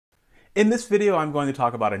In this video, I'm going to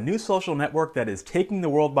talk about a new social network that is taking the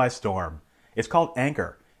world by storm. It's called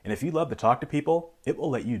Anchor, and if you love to talk to people, it will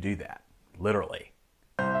let you do that. Literally.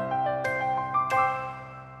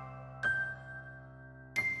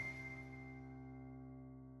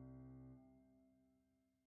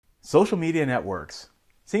 Social media networks.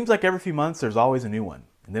 Seems like every few months there's always a new one,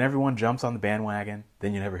 and then everyone jumps on the bandwagon,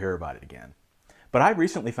 then you never hear about it again. But I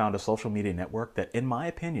recently found a social media network that, in my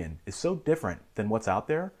opinion, is so different than what's out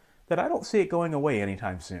there that I don't see it going away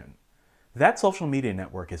anytime soon. That social media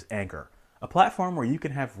network is Anchor, a platform where you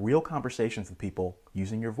can have real conversations with people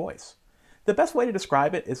using your voice. The best way to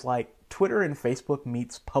describe it is like Twitter and Facebook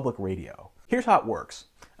meets public radio. Here's how it works.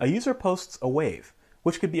 A user posts a wave,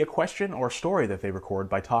 which could be a question or story that they record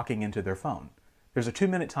by talking into their phone. There's a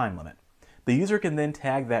 2-minute time limit. The user can then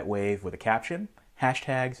tag that wave with a caption,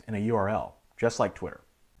 hashtags, and a URL, just like Twitter.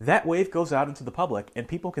 That wave goes out into the public and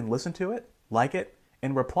people can listen to it, like it,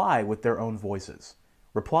 and reply with their own voices.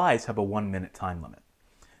 Replies have a 1-minute time limit.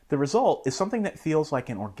 The result is something that feels like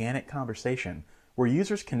an organic conversation where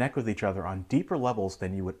users connect with each other on deeper levels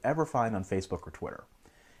than you would ever find on Facebook or Twitter.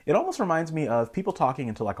 It almost reminds me of people talking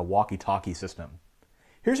into like a walkie-talkie system.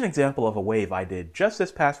 Here's an example of a wave I did just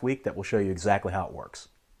this past week that will show you exactly how it works.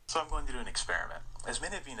 So I'm going to do an experiment. As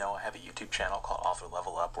many of you know, I have a YouTube channel called Author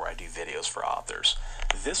Level Up where I do videos for authors.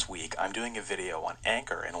 This week, I'm doing a video on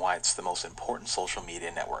Anchor and why it's the most important social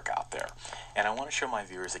media network out there. And I want to show my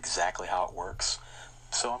viewers exactly how it works.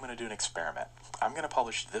 So I'm going to do an experiment. I'm going to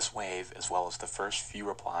publish this wave as well as the first few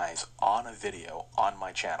replies on a video on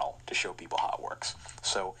my channel to show people how it works.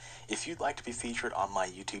 So if you'd like to be featured on my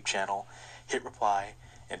YouTube channel, hit reply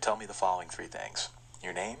and tell me the following 3 things.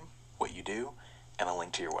 Your name, what you do, and a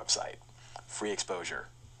link to your website. Free exposure.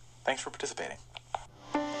 Thanks for participating.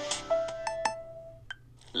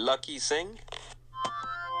 Lucky Singh.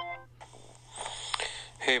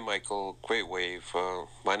 Hey Michael, great wave.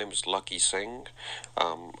 My name is Lucky Singh.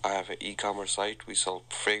 I have an e-commerce site. We sell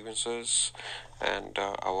fragrances, and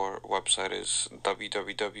our website is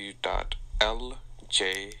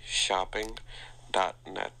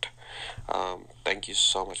www.ljshopping.net. Thank you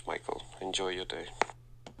so much, Michael. Enjoy your day.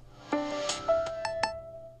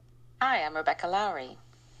 Hi, I'm Rebecca Lowry.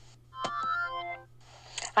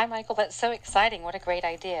 Hi, Michael. That's so exciting. What a great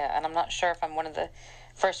idea. And I'm not sure if I'm one of the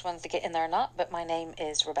first ones to get in there or not, but my name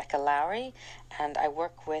is Rebecca Lowry, and I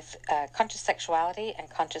work with conscious sexuality and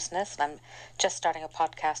consciousness, and I'm just starting a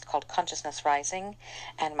podcast called Consciousness Rising,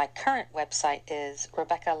 and my current website is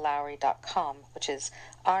RebeccaLowry.com, which is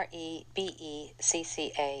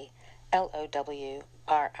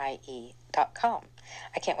RebeccaLowrie.com.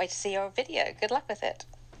 I can't wait to see your video. Good luck with it.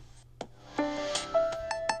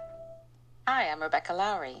 Hi, I'm Rebecca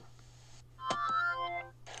Lowry.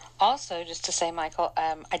 Also, just to say, Michael,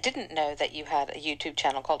 I didn't know that you had a YouTube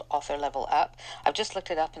channel called Author Level Up. I've just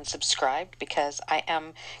looked it up and subscribed because I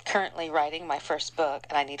am currently writing my first book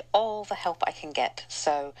and I need all the help I can get.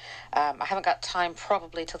 So I haven't got time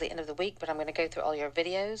probably till the end of the week, but I'm going to go through all your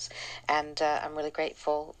videos, and I'm really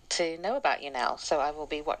grateful to know about you now. So I will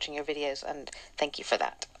be watching your videos, and thank you for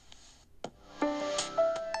that.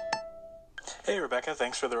 Hey Rebecca,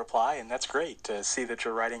 thanks for the reply, and that's great to see that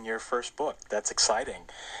you're writing your first book. That's exciting.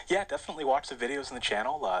 Yeah, definitely watch the videos on the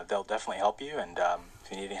channel. They'll definitely help you, and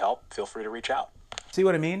if you need any help, feel free to reach out. See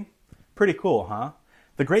what I mean? Pretty cool, huh?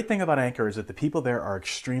 The great thing about Anchor is that the people there are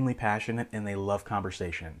extremely passionate and they love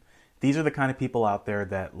conversation. These are the kind of people out there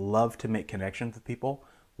that love to make connections with people,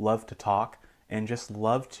 love to talk, and just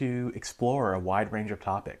love to explore a wide range of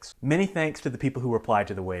topics. Many thanks to the people who replied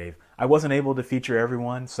to the wave. I wasn't able to feature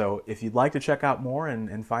everyone, so if you'd like to check out more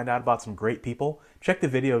and find out about some great people, check the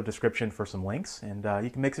video description for some links, and you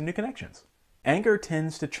can make some new connections. Anchor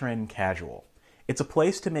tends to trend casual. It's a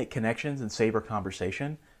place to make connections and savor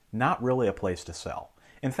conversation, not really a place to sell.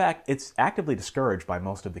 In fact, it's actively discouraged by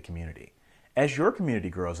most of the community. As your community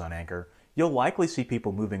grows on Anchor, you'll likely see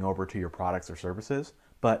people moving over to your products or services,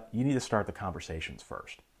 but you need to start the conversations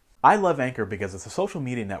first. I love Anchor because it's a social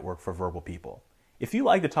media network for verbal people. If you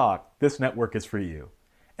like to talk, this network is for you.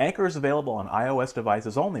 Anchor is available on iOS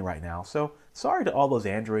devices only right now, so sorry to all those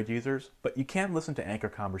Android users, but you can listen to Anchor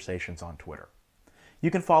conversations on Twitter.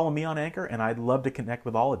 You can follow me on Anchor, and I'd love to connect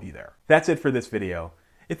with all of you there. That's it for this video.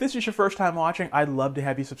 If this is your first time watching, I'd love to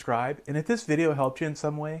have you subscribe, and if this video helped you in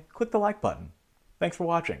some way, click the like button. Thanks for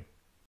watching.